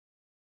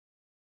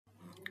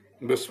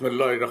بسم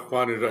اللہ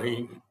الرحمن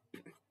الرحیم۔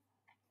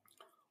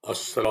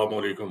 السلام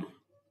علیکم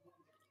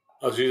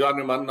عزیزان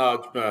من،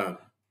 آج میں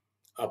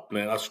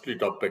اپنے اصلی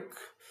ٹاپک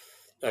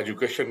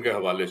ایجوکیشن کے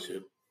حوالے سے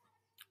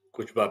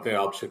کچھ باتیں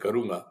آپ سے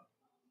کروں گا۔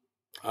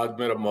 آج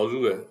میرا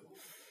موضوع ہے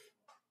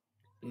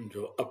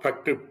جو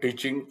افیکٹو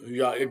ٹیچنگ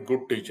یا ایک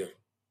گڈ ٹیچر۔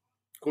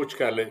 کچھ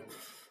کہہ لیں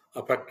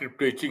افیکٹو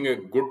ٹیچنگ ایک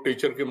گڈ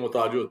ٹیچر کے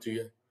محتاج ہوتی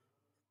ہے،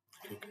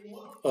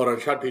 اور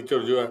اچھا ٹیچر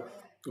جو ہے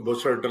وہ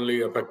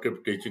سرٹنلی افیکٹو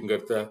ٹیچنگ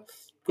کرتا ہے۔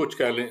 کچھ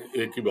کہہ لیں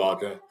ایک ہی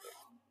بات ہے،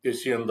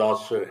 اسی انداز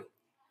سے۔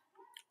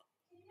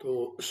 تو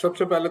سب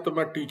سے پہلے تو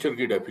میں ٹیچر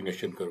کی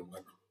ڈیفینیشن کروں گا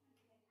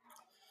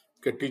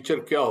کہ ٹیچر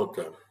کیا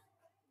ہوتا ہے۔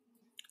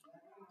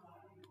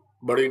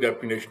 بڑی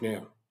ڈیفینیشن ہے،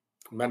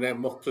 میں نے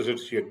مختصر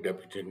سی ایک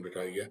ڈیفینیشن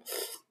بتائی ہے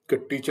کہ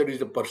teacher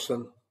is a person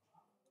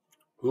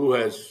who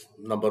has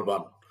number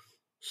 1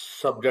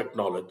 subject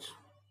knowledge,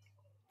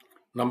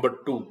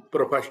 number 2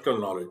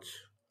 professional knowledge,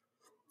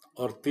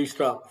 اور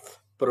تیسرا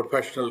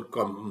پروفیشنل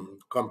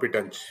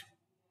کمپیٹنس۔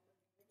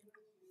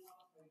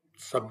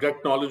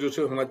 سبجیکٹ نالج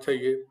اسے ہونا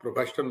چاہیے،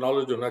 پروفیشنل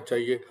نالج ہونا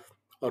چاہیے،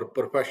 اور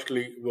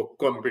پروفیشنلی وہ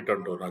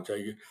کمپیٹنٹ ہونا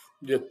چاہیے۔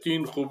 یہ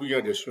 3 خوبیاں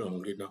جس میں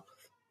ہوں گی نا،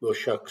 وہ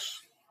شخص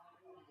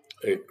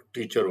ایک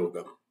ٹیچر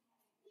ہوگا۔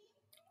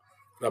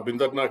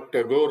 رابندر ناتھ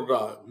ٹیگور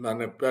میں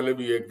نے پہلے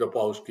بھی ایک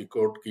دفعہ اس کی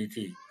کوٹ کی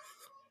تھی،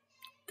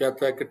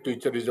 کہتا ہے کہ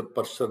teacher is a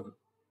person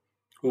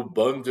who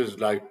burns his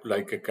life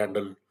like a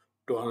candle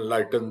to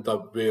enlighten the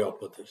way of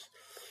others۔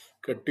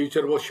 کہ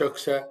ٹیچر وہ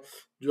شخص ہے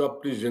جو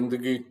اپنی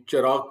زندگی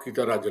چراغ کی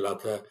طرح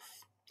جلاتا ہے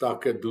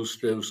تاکہ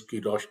دوسرے اس کی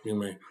روشنی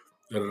میں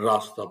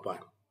راستہ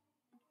پائیں۔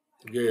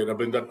 یہ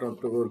رابندر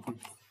ناتھ ٹیگور کی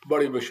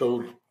بڑی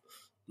مشہور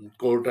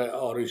کوٹ ہے،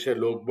 اور اسے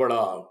لوگ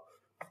بڑا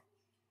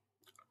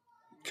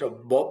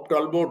باب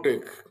ٹالبوٹ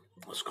ایک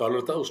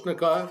اسکالر تھا، اس نے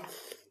کہا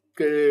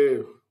کہ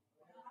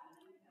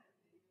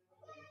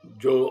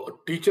جو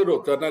ٹیچر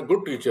ہوتا ہے نا،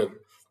 good teacher,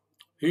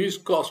 he is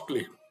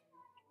costly,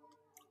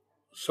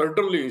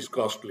 certainly is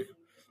costly,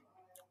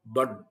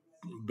 but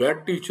bad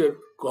teacher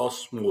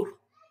costs more۔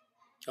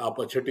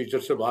 آپ اچھے ٹیچر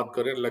سے بات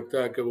کریں،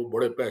 لگتا ہے کہ وہ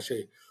بڑے پیسے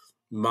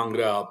مانگ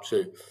رہا ہے آپ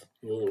سے،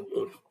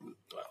 وہ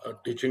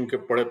ٹیچنگ کے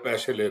بڑے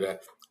پیسے لے رہا ہے،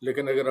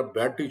 لیکن اگر آپ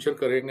بیڈ ٹیچر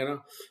کریں گے نا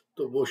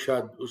تو وہ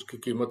شاید اس کی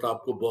قیمت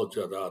آپ کو بہت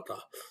زیادہ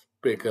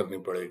پے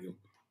کرنی پڑے گی۔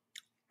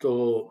 تو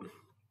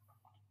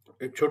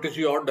ایک چھوٹی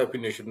سی اور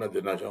ڈیفینیشن میں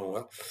دینا چاہوں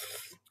گا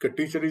کہ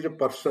teacher is a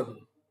person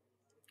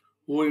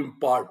who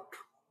impart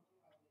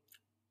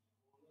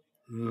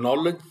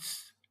knowledge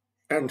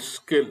and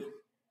skill.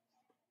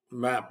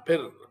 میں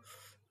پھر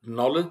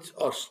نالج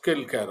اور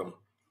اسکل کہہ رہا ہوں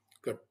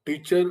کہ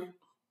teacher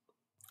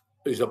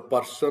is a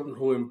person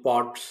who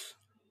imparts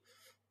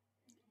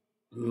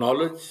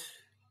knowledge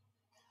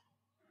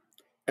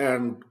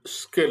and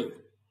skill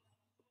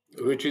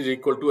which is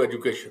equal to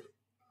education.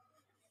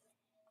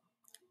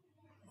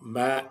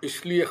 میں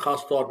اس لیے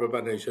خاص طور پہ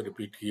میں نے اسے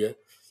ریپیٹ کیا ہے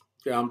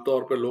کہ عام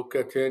طور پہ لوگ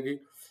کہتے ہیں جی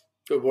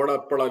کہ بڑا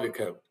پڑھا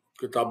لکھا ہے،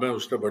 کتابیں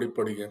اس نے بڑی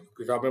پڑھی ہیں۔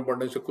 کتابیں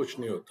پڑھنے سے کچھ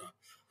نہیں ہوتا،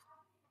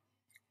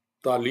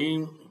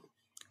 تعلیم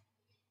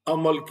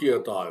عمل کی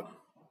عطا ہے،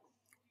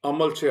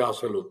 عمل سے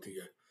حاصل ہوتی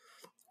ہے۔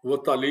 وہ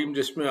تعلیم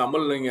جس میں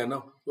عمل نہیں ہے نا،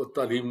 وہ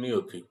تعلیم نہیں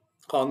ہوتی،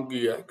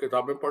 خواندگی ہے۔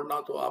 کتابیں پڑھنا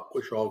تو آپ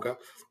کو شوق ہے،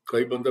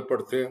 کئی بندے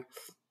پڑھتے ہیں،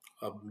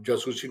 اب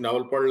جاسوسی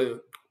ناول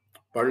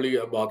پڑھ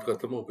لیا، بات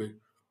ختم ہو گئی۔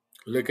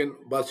 لیکن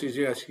بعض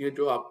چیزیں ایسی ہیں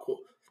جو آپ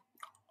کو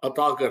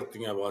عطا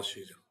کرتی ہیں، بعض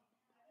چیزیں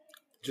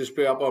جس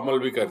پہ آپ عمل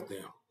بھی کرتے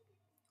ہیں۔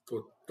 تو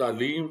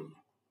تعلیم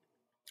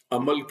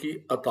عمل کی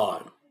عطا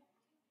ہے۔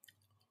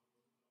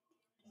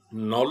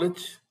 نالج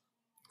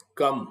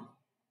کم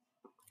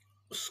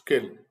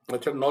اسکل۔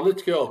 اچھا،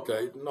 نالج کیا ہوتا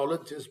ہے؟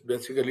 Knowledge is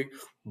basically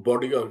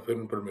body of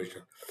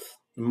information,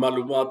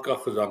 معلومات کا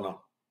خزانہ۔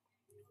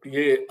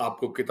 یہ آپ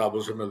کو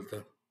کتابوں سے ملتا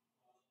ہے،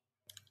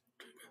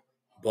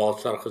 بہت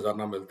سارا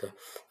خزانہ ملتا ہے۔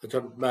 اچھا،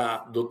 میں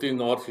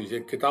 2-3 اور چیزیں،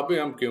 کتابیں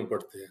ہم کیوں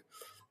پڑھتے ہیں؟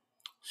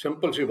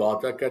 سمپل سی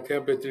بات ہے، کہتے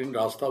ہیں بہترین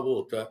راستہ وہ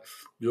ہوتا ہے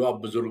جو آپ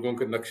بزرگوں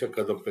کے نقش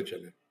قدم پہ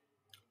چلیں۔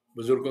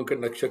 بزرگوں کے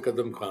نقش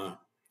قدم کہاں ہیں؟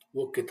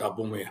 وہ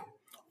کتابوں میں ہیں۔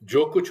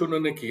 جو کچھ انہوں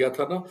نے کیا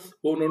تھا نا،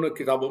 وہ انہوں نے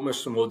کتابوں میں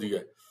سمو دیا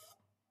ہے۔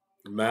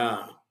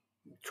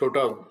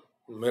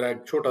 میرا ایک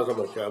چھوٹا سا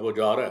بچہ ہے، وہ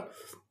جا رہا ہے،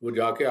 وہ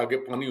جا کے آگے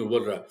پانی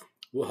ابل رہا ہے،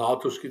 وہ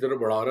ہاتھ اس کی طرف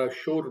بڑھا رہا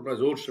ہے، میں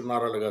زور سے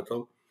نعرہ لگاتا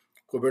ہوں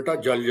کو بیٹا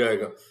جل جائے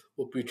گا،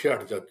 وہ پیچھے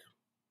ہٹ جاتا ہے۔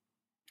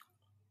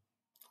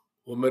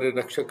 وہ میرے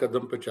نقش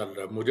قدم پہ چل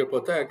رہا ہے، مجھے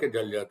پتا ہے کہ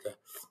جل جاتا ہے۔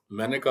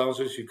 میں نے کہاں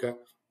سے سیکھا؟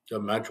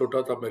 جب میں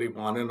چھوٹا تھا میری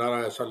ماں نے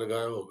نعرہ ایسا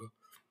لگایا ہوگا۔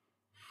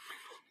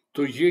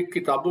 تو یہ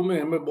کتابوں میں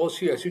ہمیں بہت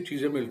سی ایسی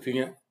چیزیں ملتی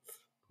ہیں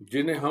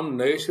جنہیں ہم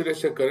نئے سرے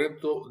سے کریں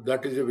تو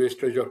that is a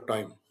wastage of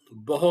time,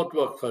 بہت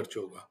وقت خرچ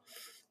ہوگا۔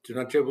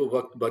 چنانچہ وہ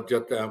وقت بچ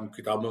جاتا ہے ہم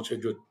کتابوں سے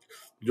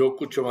جو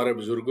کچھ ہمارے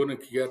بزرگوں نے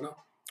کیا نا،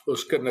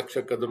 اس کے نقش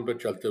قدم پہ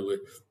چلتے ہوئے۔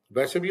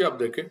 ویسے بھی آپ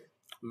دیکھیں،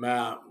 میں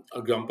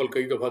اگزامپل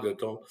کئی دفعہ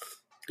دیتا ہوں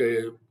کہ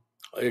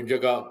ایک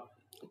جگہ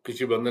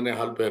کسی بندے نے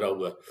ہل پھیرا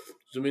ہوا ہے،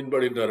 زمین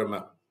بڑی نرم ہے،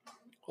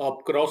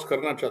 آپ کراس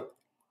کرنا چاہتے،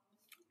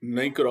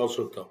 نہیں کراس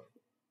ہوتا،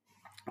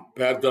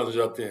 پیر دھنس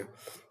جاتے ہیں،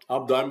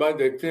 آپ دائیں بائیں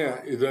دیکھتے ہیں،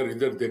 ادھر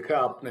ادھر دیکھا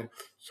آپ نے،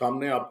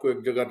 سامنے آپ کو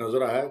ایک جگہ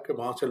نظر آیا کہ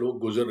وہاں سے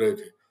لوگ گزر رہے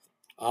تھے،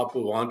 آپ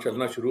وہاں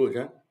چلنا شروع ہو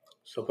جائیں،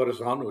 سفر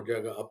آسان ہو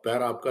جائے گا، اب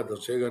پیر آپ کا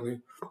دھسے گا نہیں،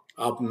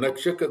 آپ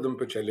نقشے قدم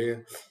پہ چلے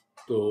ہیں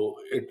تو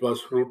اٹ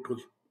واز فروٹفل.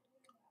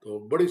 تو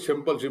بڑی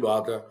سمپل سی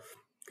بات ہے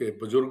کہ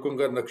بزرگوں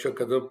کا نقشہ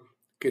قدم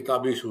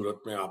کتابی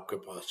صورت میں آپ کے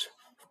پاس ہے،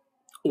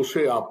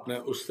 اسے آپ نے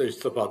اس سے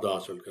استفادہ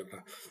حاصل کرنا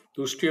ہے.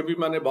 تو اس کی ابھی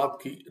میں نے بات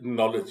کی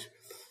نالج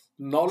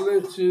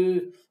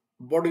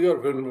باڈی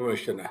آف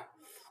انفارمیشن ہے،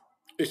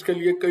 اس کے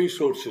لیے کئی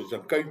سورسز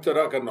ہیں، کئی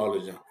طرح کا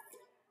نالج ہے.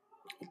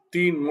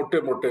 تین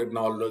موٹے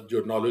نالج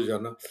جو نالج ہے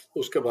نا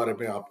اس کے بارے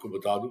میں آپ کو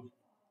بتا دوں.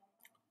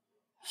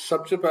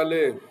 سب سے پہلے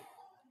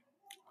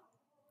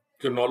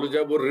جو نالج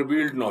ہے وہ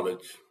ریویلڈ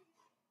نالج،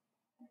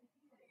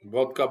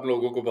 بہت کم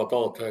لوگوں کو پتا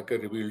ہوتا ہے کہ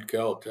ریویلڈ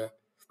کیا ہوتا ہے.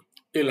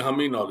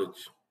 الہامی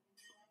نالج،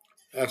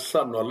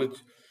 ایسا نالج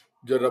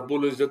جو رب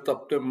العزت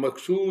اپنے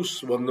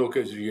مخصوص بندوں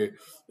کے ذریعے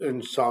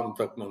انسان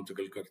تک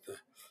منتقل کرتا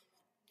ہے.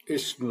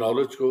 اس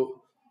نالج کو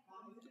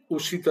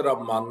اسی طرح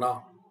ماننا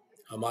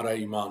ہمارا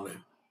ایمان ہے،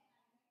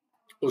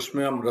 اس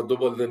میں ہم رد و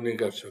بدل نہیں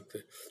کر سکتے.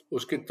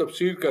 اس کی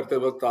تفسیر کرتے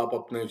وقت آپ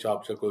اپنے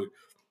حساب سے کوئی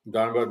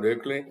دائیں بائیں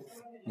دیکھ لیں،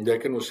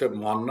 لیکن اسے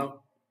ماننا،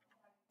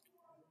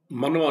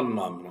 منون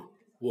ماننا،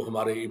 وہ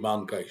ہمارے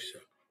ایمان کا حصہ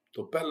ہے.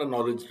 تو پہلا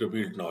نالج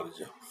ریویلڈ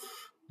نالج ہے.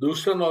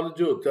 دوسرا نالج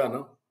جو ہوتا ہے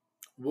نا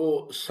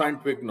وہ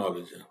سائنٹیفک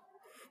نالج ہے،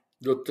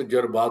 جو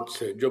تجربات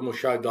سے، جو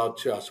مشاہدات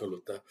سے حاصل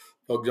ہوتا ہے.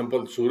 فار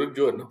ایگزامپل سورج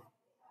جو ہے نا،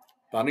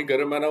 پانی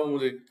گرم ہے نا، وہ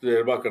مجھے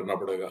تجربہ کرنا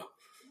پڑے گا،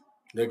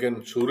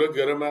 لیکن سورج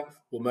گرم ہے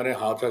وہ میں نے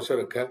ہاتھ ایسے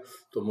رکھا ہے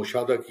تو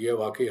مشاہدہ کیا،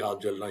 واقعی ہاتھ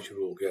جلنا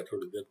شروع ہو گیا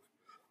تھوڑی دیر.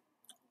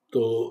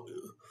 تو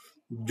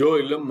جو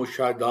علم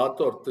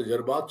مشاہدات اور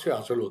تجربات سے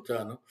حاصل ہوتا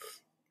ہے نا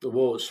تو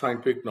وہ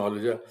سائنٹیفک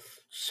نالج ہے.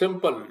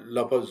 سمپل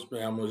لفظ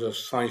میں ہم اسے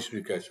سائنس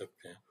بھی کہہ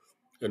سکتے ہیں.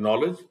 A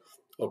knowledge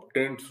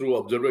obtained through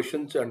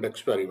observations and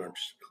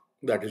experiments,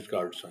 that is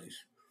called science.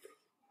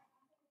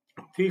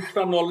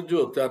 تیسرا نالج جو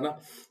ہوتا ہے نا،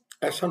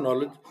 ایسا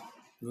نالج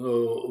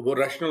وہ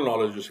ریشنل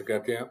نالج جسے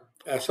کہتے ہیں،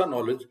 ایسا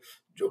نالج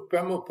جو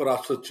فہم و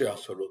فراست سے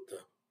حاصل ہوتا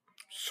ہے،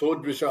 سوچ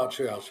بچار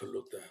سے حاصل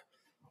ہوتا ہے،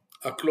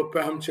 عقل و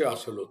فہم سے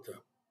حاصل ہوتا ہے.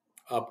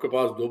 آپ کے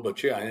پاس دو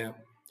بچے آئے ہیں،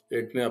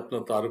 ایک نے اپنا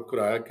تعارف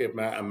کرایا کہ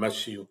میں ایم ایس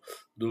سی ہوں،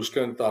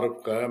 دوسرے نے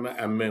تعارف کرایا میں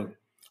ایم اے ہوں.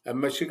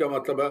 ایم ایس سی کا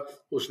مطلب ہے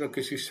اس نے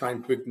کسی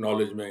سائنٹیفک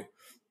نالج میں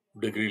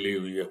ڈگری لی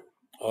ہوئی ہے،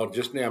 اور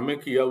جس نے ایم اے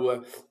کیا ہوا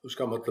ہے اس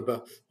کا مطلب ہے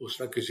اس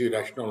نے کسی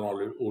ریشنل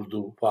نالج،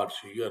 اردو،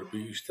 فارسی،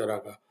 عربی، اس طرح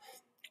کا.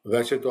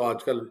 ویسے تو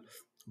آج کل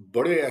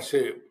بڑے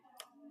ایسے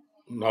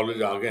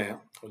نالج آ گئے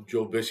ہیں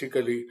جو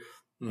بیسیکلی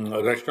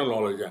ریشنل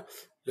نالج ہے،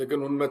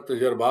 لیکن ان میں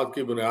تجربات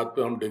کی بنیاد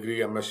پہ ہم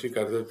ڈگری ایم ایس سی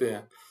کر دیتے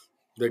ہیں،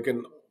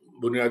 لیکن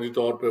بنیادی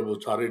طور پہ وہ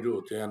سارے جو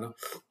ہوتے ہیں نا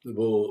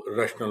وہ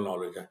ریشنل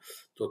نالج ہیں.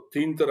 تو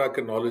تین طرح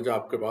کے نالج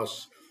آپ کے پاس،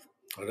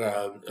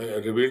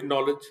 ریویلڈ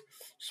نالج،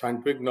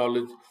 سائنٹیفک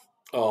نالج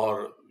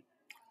اور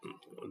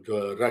جو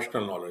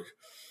ریشنل نالج.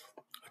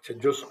 اچھا،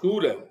 جو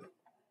اسکول ہے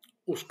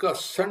اس کا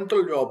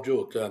سینٹرل جاب جو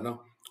ہوتا ہے نا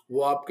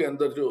وہ آپ کے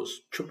اندر جو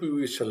چھپی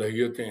ہوئی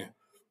صلاحیتیں ہیں،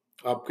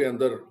 آپ کے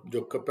اندر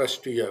جو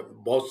کیپیسٹی ہے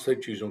بہت سی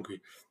چیزوں کی،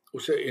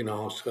 اسے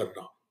انہانس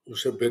کرنا،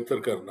 اسے بہتر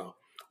کرنا،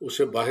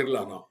 اسے باہر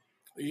لانا،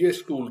 یہ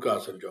اسکول کا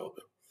اصل جاب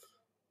ہے.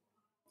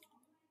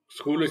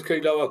 اسکول اس کے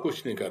علاوہ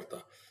کچھ نہیں کرتا.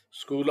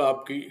 اسکول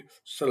آپ کی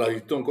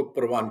صلاحیتوں کو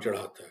پروان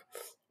چڑھاتا ہے،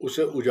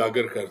 اسے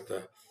اجاگر کرتا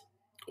ہے،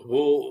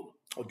 وہ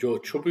جو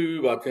چھپی ہوئی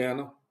باتیں ہیں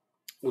نا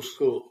اس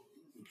کو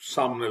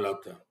سامنے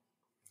لاتا ہے.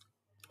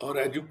 اور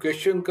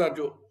ایجوکیشن کا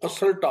جو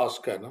اصل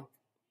ٹاسک ہے نا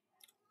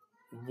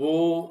وہ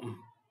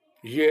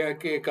یہ ہے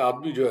کہ ایک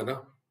آدمی جو ہے نا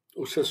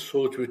اسے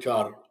سوچ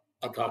وچار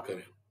عطا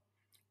کرے،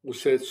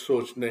 اسے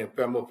سوچنے،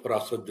 فہم و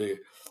فراست دے،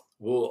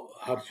 وہ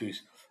ہر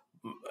چیز.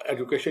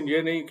 ایجوکیشن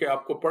یہ نہیں کہ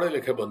آپ کو پڑھے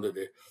لکھے بندے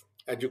دے،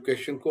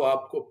 ایجوکیشن کو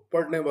آپ کو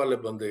پڑھنے والے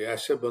بندے،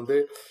 ایسے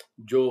بندے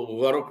جو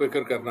غور و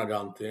فکر کرنا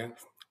جانتے ہیں،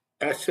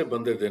 ایسے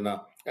بندے دینا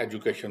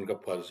ایجوکیشن کا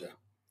فرض ہے.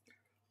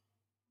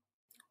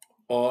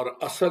 اور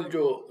اصل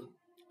جو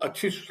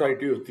اچھی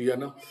سوسائٹی ہوتی ہے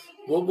نا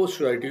وہ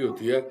سوسائٹی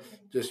ہوتی ہے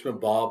جس میں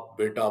باپ،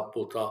 بیٹا،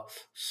 پوتا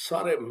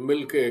سارے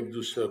مل کے ایک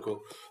دوسرے کو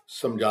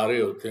سمجھا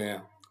رہے ہوتے ہیں،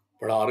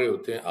 پڑھا رہے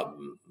ہوتے ہیں. اب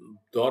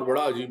دور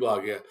بڑا عجیب آ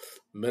گیا ہے.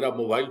 میرا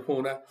موبائل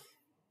فون ہے،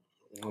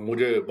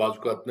 مجھے بعض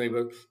اوقات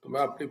نہیں تو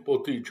میں اپنی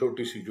پوتی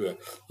چھوٹی سی جو ہے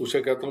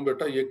اسے کہتا ہوں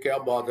بیٹا یہ کیا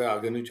بات ہے،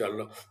 آگے نہیں چل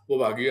رہا،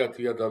 وہ آگے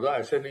آتی ہے، دادا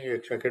ایسے نہیں،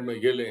 ایک سیکنڈ میں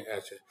یہ لیں،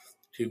 ایسے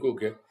ٹھیک ہو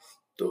گیا.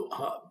 تو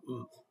ہاں،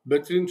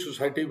 بہترین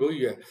سوسائٹی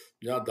وہی ہے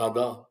جہاں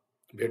دادا،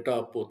 بیٹا،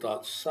 پوتا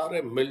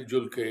سارے مل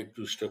جل کے ایک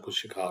دوسرے کو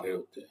سکھا رہے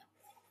ہوتے ہیں.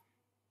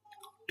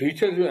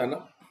 ٹیچر جو ہے نا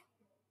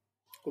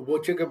وہ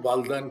بچے کے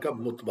والدین کا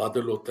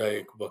متبادل ہوتا ہے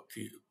ایک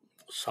وقتی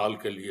سال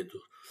کے لیے، تو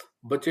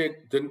بچے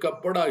دن کا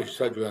بڑا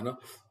حصہ جو ہے نا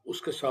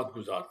اس کے ساتھ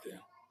گزارتے ہیں.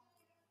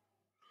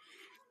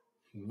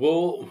 وہ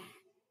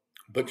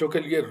بچوں کے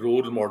لیے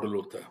رول ماڈل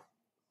ہوتا ہے.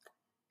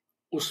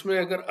 اس میں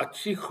اگر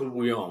اچھی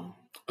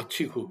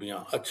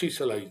خوبیاں، اچھی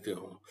صلاحیتیں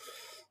ہوں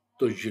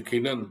تو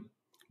یقیناً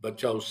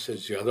بچہ اس سے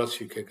زیادہ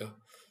سیکھے گا.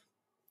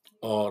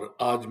 اور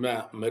آج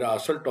میرا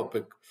اصل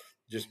ٹاپک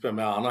جس پہ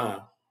میں آنا ہے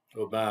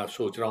وہ میں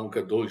سوچ رہا ہوں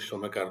کہ 2 حصوں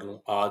میں کر لوں.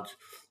 آج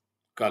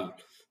کل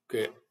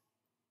کہ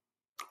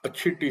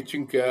اچھی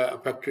ٹیچنگ کیا ہے،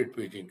 افیکٹو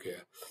ٹیچنگ کیا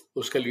ہے،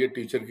 اس کے لیے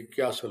ٹیچر کی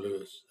کیا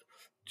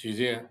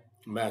چیزیں ہیں.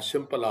 میں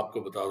سمپل آپ کو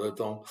بتا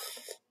دیتا ہوں.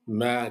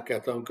 میں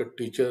کہتا ہوں کہ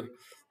teacher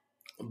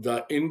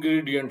the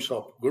ingredients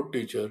of good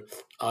teacher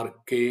are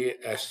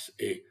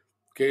KSA.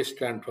 K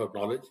stand for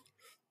knowledge,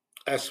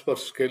 S for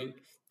skill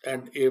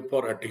and A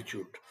for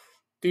attitude.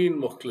 تین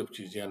مختلف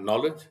چیزیں ہیں.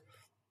 Knowledge,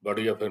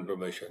 body of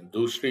information.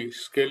 دوسری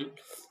skill,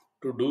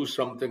 to do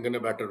something in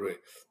a better way.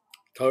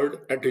 Third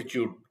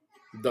ایٹیچیوڈ،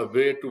 the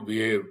way to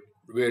behave,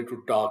 way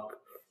to talk.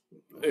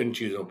 ان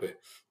چیزوں پہ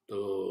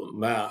تو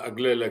میں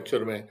اگلے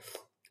لیکچر میں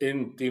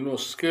ان تینوں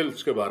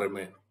سکلز کے بارے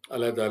میں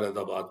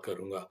علیحدہ بات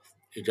کروں گا.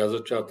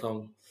 اجازت چاہتا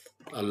ہوں.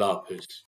 اللہ حافظ.